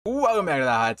Welcome back to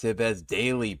the Hot Tip Bets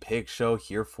Daily Pick Show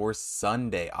here for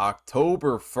Sunday,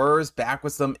 October 1st. Back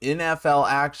with some NFL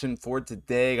action for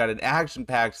today. Got an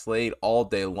action-packed slate all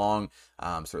day long.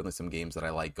 Certainly some games that I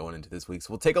like going into this week.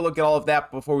 So we'll take a look at all of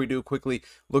that before we do quickly.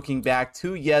 Looking back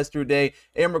to yesterday,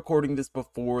 I'm recording this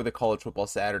before the College Football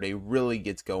Saturday really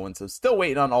gets going. So still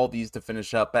waiting on all these to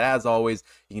finish up. But as always,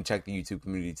 you can check the YouTube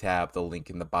community tab, the link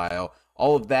in the bio.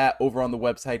 All of that over on the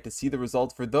website to see the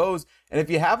results for those. And if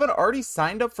you haven't already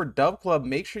signed up for Dove Club,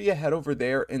 make sure you head over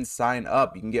there and sign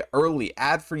up. You can get early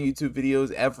ad-free YouTube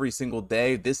videos every single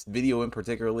day. This video in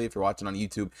particularly, if you're watching on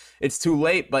YouTube, it's too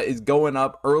late, but it's going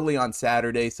up early on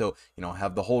Saturday. So,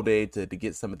 have the whole day to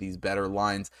get some of these better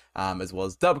lines, as well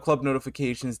as Dove Club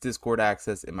notifications, Discord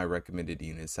access, and my recommended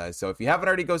unit size. So if you haven't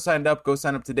already go sign up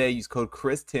today. Use code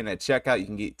Chris10 at checkout. You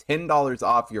can get $10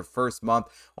 off your first month,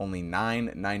 only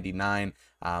 $9.99.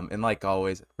 And like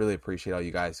always, really appreciate all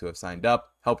you guys who have signed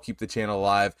up, help keep the channel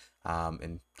alive,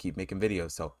 and keep making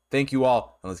videos. So thank you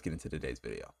all, and let's get into today's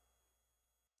video.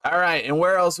 All right, and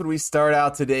where else would we start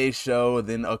out today's show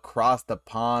than across the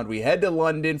pond? We head to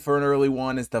London for an early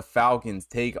one as the Falcons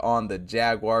take on the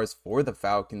Jaguars. For the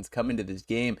Falcons, come into this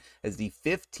game as the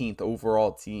 15th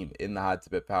overall team in the Hot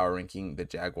Tip Power Ranking. The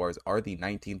Jaguars are the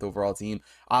 19th overall team.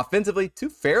 Offensively, two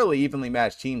fairly evenly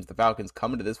matched teams. The Falcons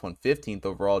come into this one 15th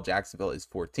overall. Jacksonville is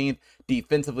 14th.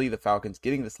 Defensively, the Falcons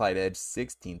getting the slight edge,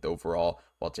 16th overall,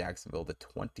 while Jacksonville the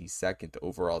 22nd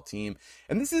overall team.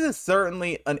 And this is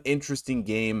certainly an interesting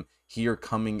game here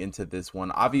coming into this one.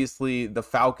 Obviously, the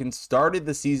Falcons started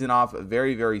the season off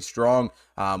very, very strong,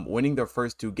 winning their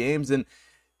first two games, and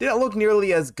didn't look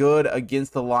nearly as good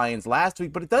against the Lions last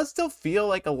week, but it does still feel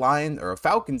like a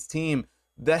Falcons team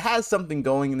that has something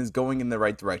going and is going in the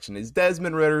right direction. Is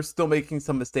Desmond Ridder still making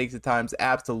some mistakes at times?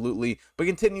 Absolutely, but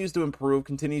continues to improve,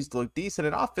 continues to look decent,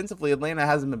 and offensively, Atlanta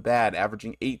hasn't been bad,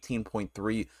 averaging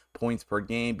 18.3 points per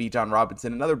game. Bijan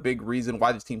Robinson, another big reason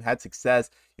why this team had success,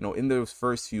 in those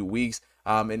first few weeks.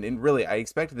 And really, I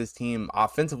expected this team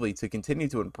offensively to continue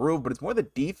to improve, but it's more the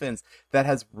defense that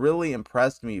has really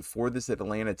impressed me for this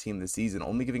Atlanta team this season.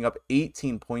 Only giving up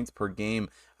 18 points per game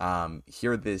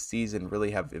here this season. Really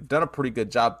have done a pretty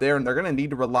good job there, and they're going to need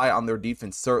to rely on their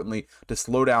defense certainly to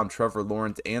slow down Trevor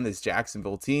Lawrence and this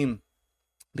Jacksonville team,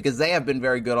 because they have been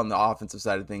very good on the offensive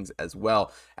side of things as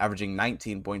well, averaging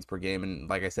 19 points per game. And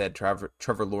like I said, Trevor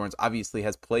Lawrence obviously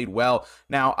has played well.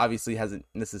 Now, obviously hasn't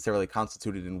necessarily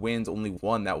constituted in wins, only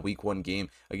won that week one game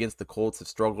against the Colts, have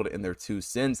struggled in their two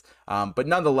since. But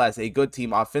nonetheless, a good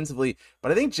team offensively.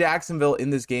 But I think Jacksonville in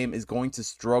this game is going to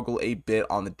struggle a bit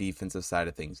on the defensive side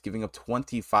of things, giving up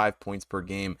 25 points per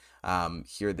game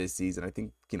here this season. I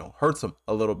think, hurts them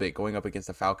a little bit going up against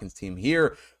the Falcons team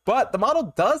here. But the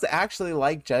model does actually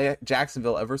like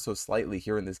Jacksonville ever so slightly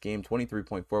here in this game.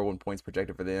 23.41 points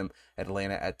projected for them.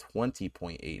 Atlanta at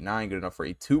 20.89. Good enough for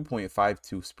a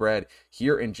 2.52 spread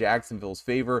here in Jacksonville's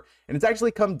favor. And it's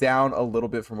actually come down a little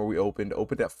bit from where we opened.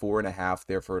 Opened at 4.5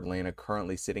 there for Atlanta,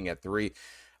 currently sitting at 3.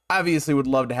 Obviously would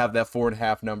love to have that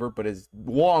 4.5 number, but is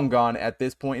long gone at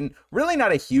this point. And really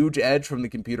not a huge edge from the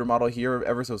computer model here,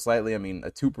 ever so slightly. I mean,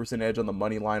 a 2% edge on the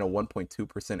money line, a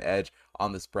 1.2% edge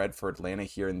on the spread for Atlanta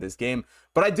here in this game.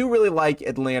 But I do really like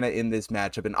Atlanta in this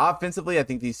matchup. And offensively, I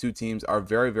think these two teams are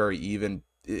very, very even,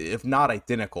 if not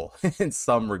identical in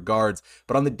some regards.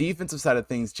 But on the defensive side of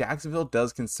things, Jacksonville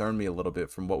does concern me a little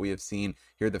bit from what we have seen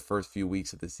here the first few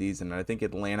weeks of the season. And I think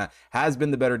Atlanta has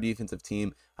been the better defensive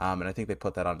team, and I think they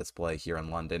put that on display here in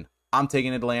London. I'm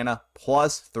taking Atlanta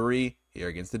 +3 here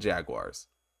against the Jaguars.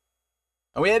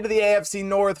 And we head to the AFC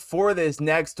North for this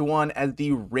next one as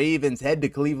the Ravens head to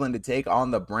Cleveland to take on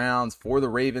the Browns. For the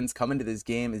Ravens, coming to this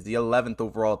game is the 11th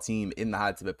overall team in the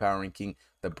Hot Tip Power Ranking.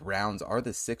 The Browns are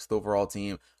the 6th overall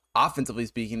team. Offensively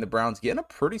speaking, the Browns getting a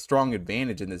pretty strong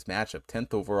advantage in this matchup.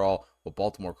 10th overall, while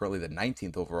Baltimore currently the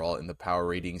 19th overall in the power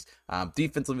ratings.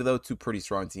 Defensively, though, two pretty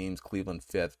strong teams. Cleveland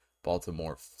 5th.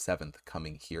 Baltimore 7th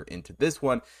coming here into this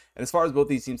one. And as far as both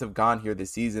these teams have gone here this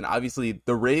season, obviously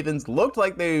the Ravens looked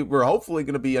like they were hopefully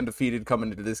going to be undefeated coming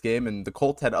into this game, and the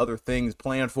Colts had other things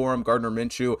planned for them. Gardner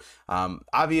Minshew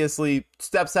obviously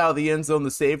steps out of the end zone, the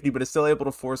safety, but is still able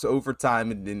to force overtime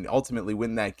and ultimately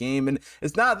win that game. And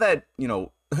it's not that,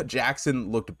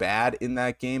 Jackson looked bad in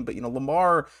that game, but,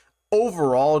 Lamar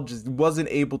overall just wasn't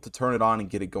able to turn it on and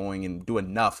get it going and do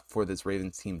enough for this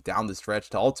Ravens team down the stretch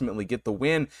to ultimately get the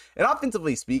win. And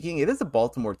offensively speaking, it is a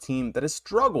Baltimore team that has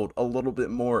struggled a little bit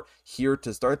more here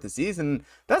to start the season.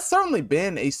 That's certainly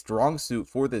been a strong suit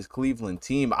for this Cleveland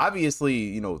team.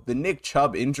 Obviously, the Nick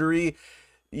Chubb injury,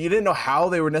 you didn't know how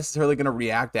they were necessarily going to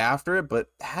react after it, but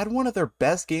had one of their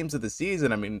best games of the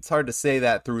season. I mean, it's hard to say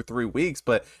that through 3 weeks,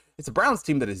 but it's a Browns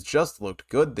team that has just looked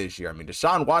good this year. I mean,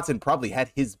 Deshaun Watson probably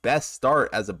had his best start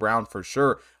as a Brown for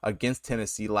sure against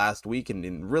Tennessee last week.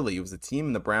 And really, it was a team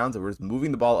in the Browns that was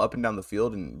moving the ball up and down the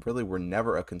field and really were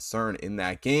never a concern in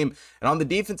that game. And on the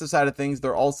defensive side of things,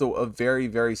 they're also a very,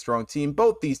 very strong team.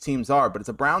 Both these teams are, but it's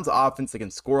a Browns offense that can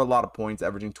score a lot of points,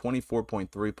 averaging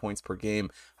 24.3 points per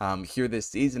game here this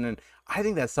season. And I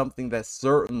think that's something that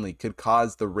certainly could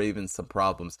cause the Ravens some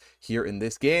problems here in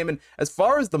this game. And as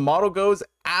far as the model goes,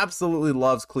 absolutely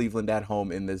loves Cleveland at home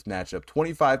in this matchup.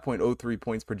 25.03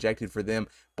 points projected for them.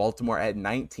 Baltimore at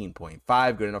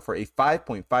 19.5, good enough for a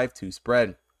 5.52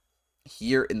 spread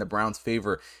here in the Browns'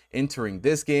 favor entering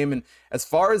this game. And as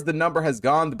far as the number has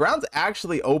gone, the Browns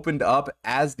actually opened up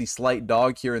as the slight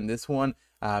dog here in this one.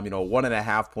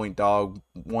 1.5 point dog,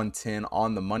 110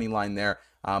 on the money line there.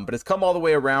 But it's come all the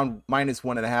way around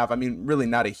 -1.5. I mean, really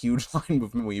not a huge line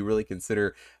movement when you really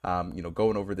consider,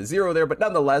 going over the zero there. But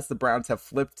nonetheless, the Browns have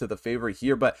flipped to the favor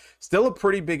here, but still a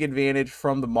pretty big advantage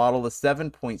from the model, a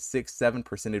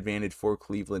 7.67% advantage for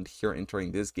Cleveland here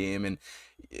entering this game. And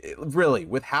really,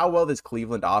 with how well this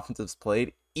Cleveland offense has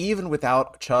played, even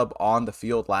without Chubb on the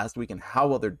field last week and how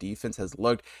well their defense has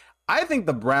looked, I think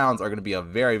the Browns are going to be a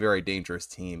very, very dangerous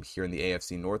team here in the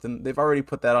AFC North, and they've already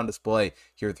put that on display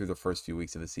here through the first few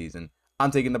weeks of the season.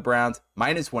 I'm taking the Browns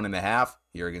 -1.5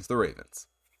 here against the Ravens.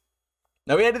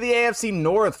 Now we head to the AFC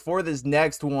North for this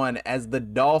next one as the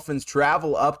Dolphins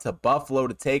travel up to Buffalo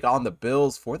to take on the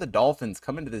Bills. For the Dolphins,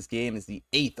 coming to this game is the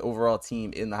 8th overall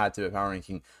team in the Hot Tip Power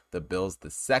Ranking. The Bills, the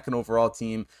 2nd overall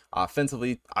team.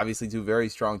 Offensively, obviously two very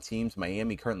strong teams.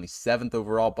 Miami currently 7th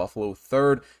overall, Buffalo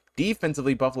 3rd.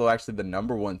 Defensively, Buffalo actually the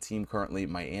number 1 team currently.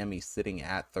 Miami sitting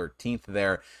at 13th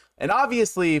there. And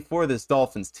obviously for this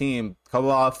Dolphins team, come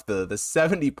off the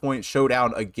 70-point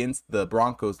showdown against the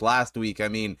Broncos last week. I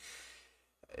mean,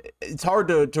 it's hard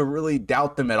to really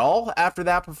doubt them at all after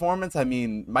that performance. I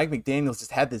mean, Mike McDaniels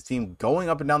just had this team going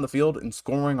up and down the field and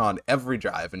scoring on every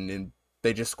drive. And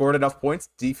they just scored enough points.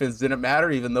 Defense didn't matter,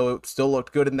 even though it still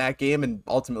looked good in that game. And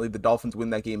ultimately, the Dolphins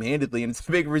win that game handedly. And it's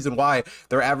a big reason why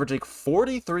they're averaging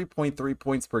 43.3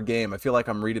 points per game. I feel like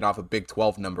I'm reading off a Big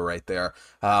 12 number right there.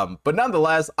 But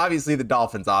nonetheless, obviously, the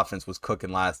Dolphins offense was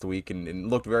cooking last week and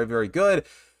looked very, very good.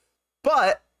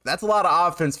 But that's a lot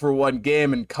of offense for one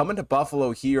game, and coming to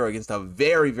Buffalo here against a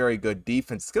very, very good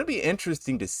defense, it's going to be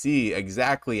interesting to see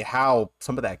exactly how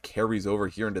some of that carries over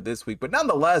here into this week. But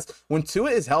nonetheless, when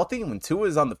Tua is healthy and when Tua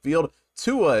is on the field,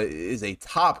 Tua is a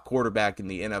top quarterback in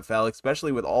the NFL,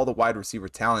 especially with all the wide receiver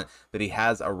talent that he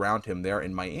has around him there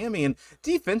in Miami. And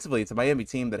defensively, it's a Miami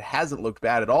team that hasn't looked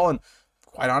bad at all. And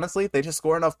quite honestly, they just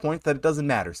score enough points that it doesn't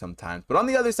matter sometimes. But on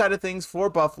the other side of things, for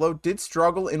Buffalo, did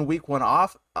struggle in week 1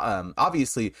 off,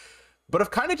 obviously, but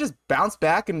have kind of just bounced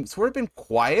back and sort of been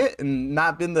quiet and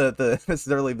not been the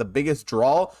necessarily the biggest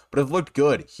draw, but have looked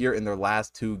good here in their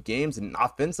last 2 games. And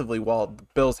offensively, while the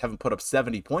Bills haven't put up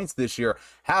 70 points this year,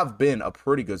 have been a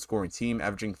pretty good scoring team,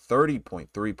 averaging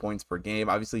 30.3 points per game.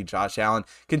 Obviously, Josh Allen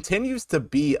continues to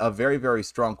be a very, very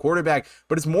strong quarterback,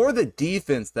 but it's more the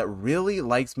defense that really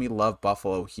likes me love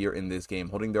Buffalo here in this game,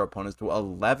 holding their opponents to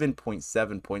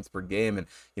 11.7 points per game. And,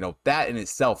 that in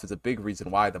itself is a big reason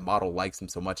why the model likes them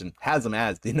so much and has them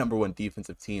as the number 1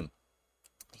 defensive team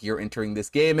here entering this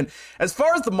game. And as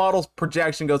far as the model's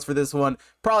projection goes for this one,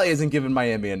 probably isn't giving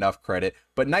Miami enough credit,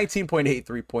 but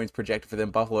 19.83 points projected for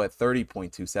them. Buffalo at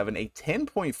 30.27, a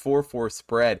 10.44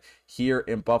 spread here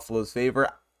in Buffalo's favor.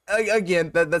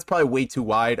 Again, that's probably way too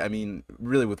wide. I mean,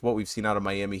 really, with what we've seen out of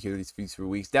Miami here these few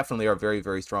weeks, definitely are a very,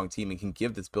 very strong team and can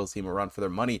give this Bills team a run for their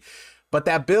money. But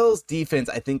that Bills defense,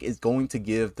 I think, is going to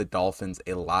give the Dolphins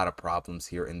a lot of problems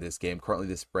here in this game. Currently,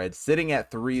 the spread sitting at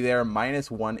 3 there,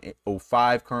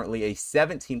 -105. Currently, a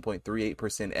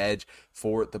 17.38% edge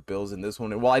for the Bills in this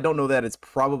one. And while I don't know that it's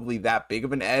probably that big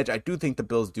of an edge, I do think the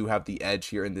Bills do have the edge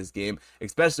here in this game,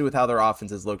 especially with how their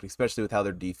offense has looked, especially with how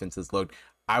their defense has looked.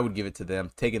 I would give it to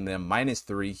them, taking them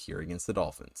 -3 here against the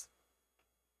Dolphins.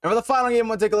 And for the final game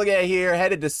we'll take a look at here,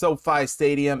 headed to SoFi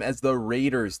Stadium as the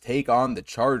Raiders take on the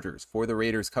Chargers. For the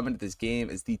Raiders, coming to this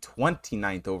game is the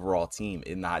 29th overall team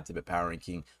in the Hot Tip Power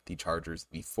Ranking. The Chargers,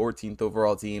 the 14th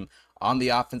overall team. On the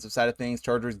offensive side of things,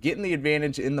 Chargers getting the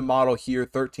advantage in the model here,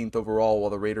 13th overall,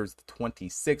 while the Raiders, the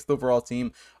 26th overall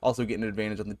team, also getting an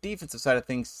advantage on the defensive side of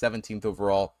things, 17th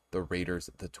overall. The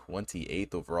Raiders, the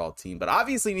 28th overall team. But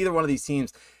obviously, neither one of these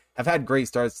teams have had great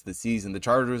starts to the season. The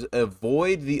Chargers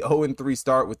avoid the 0-3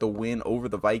 start with the win over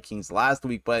the Vikings last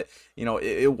week, but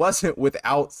it wasn't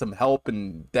without some help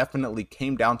and definitely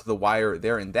came down to the wire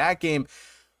there in that game.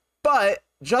 But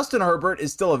Justin Herbert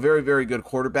is still a very, very good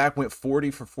quarterback, went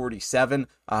 40 for 47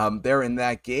 there in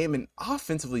that game. And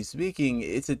offensively speaking,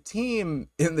 it's a team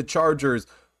in the Chargers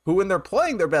who, when they're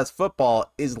playing their best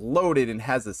football, is loaded and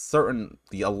has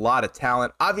a lot of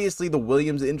talent. Obviously, the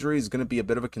Williams injury is going to be a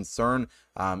bit of a concern,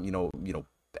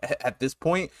 at this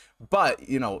point, but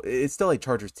it's still a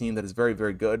Chargers team that is very,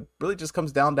 very good. Really just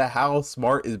comes down to how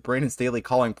smart is Brandon Staley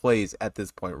calling plays at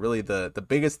this point. Really the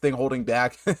biggest thing holding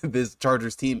back this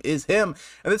Chargers team is him.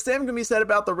 And the same can be said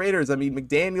about the Raiders. I mean,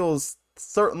 McDaniels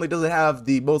certainly doesn't have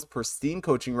the most pristine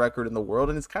coaching record in the world,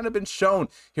 and it's kind of been shown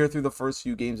here through the first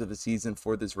few games of the season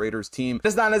for this Raiders team.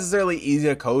 It's not necessarily easy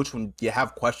to coach when you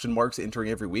have question marks entering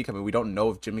every week. I mean, we don't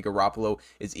know if Jimmy Garoppolo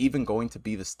is even going to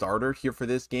be the starter here for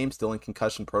this game, still in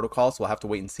concussion protocol, so we'll have to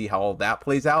wait and see how all that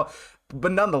plays out.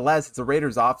 But nonetheless, it's a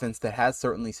Raiders offense that has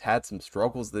certainly had some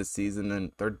struggles this season,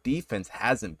 and their defense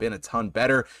hasn't been a ton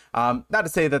better. Not to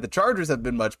say that the Chargers have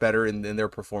been much better in their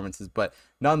performances, but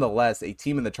nonetheless, a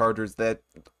team in the Chargers that,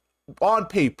 on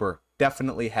paper,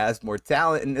 definitely has more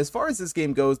talent. And as far as this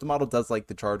game goes, the model does like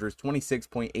the Chargers.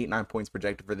 26.89 points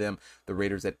projected for them. The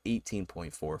Raiders at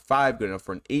 18.45, good enough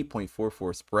for an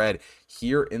 8.44 spread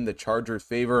here in the Chargers'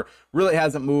 favor. Really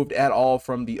hasn't moved at all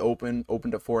from the open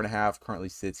to 4.5. Currently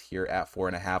sits here at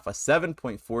 4.5. A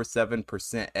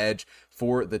 7.47% edge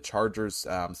for the Chargers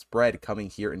spread coming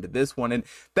here into this one. And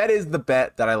that is the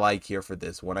bet that I like here for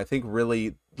this one. I think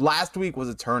really last week was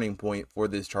a turning point for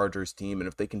this Chargers team, and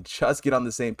if they can just get on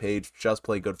the same page, just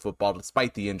play good football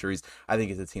despite the injuries, I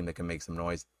think it's a team that can make some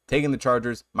noise. Taking the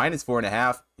Chargers minus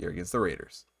 4.5 here against the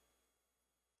Raiders.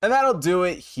 And that'll do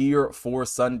it here for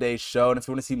Sunday's show. And if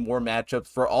you want to see more matchups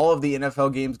for all of the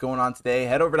NFL games going on today,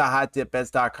 head over to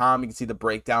hotdipbets.com. You can see the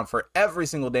breakdown for every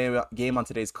single game on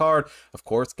today's card. Of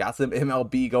course, got some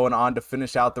MLB going on to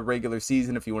finish out the regular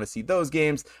season if you want to see those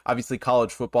games. Obviously,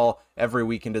 college football every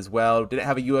weekend as well. Didn't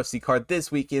have a UFC card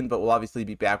this weekend, but we'll obviously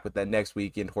be back with that next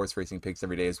weekend. Horse racing picks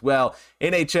every day as well.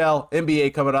 NHL,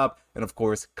 NBA coming up, and of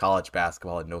course, college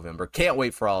basketball in November. Can't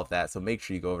wait for all of that. So make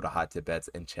sure you go over to Hot Tip Bets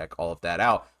and check all of that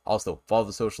out. Also, follow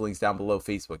the social links down below: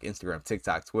 Facebook, Instagram,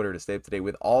 TikTok, Twitter, to stay up to date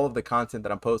with all of the content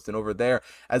that I'm posting over there.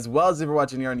 As well as if you're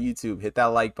watching here on YouTube, hit that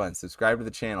like button, subscribe to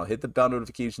the channel, hit the bell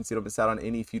notification so you don't miss out on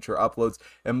any future uploads.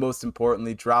 And most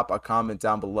importantly, drop a comment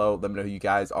down below. Let me know who you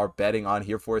guys are betting on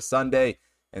here for Sunday.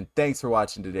 And thanks for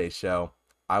watching today's show.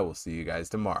 I will see you guys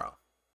tomorrow.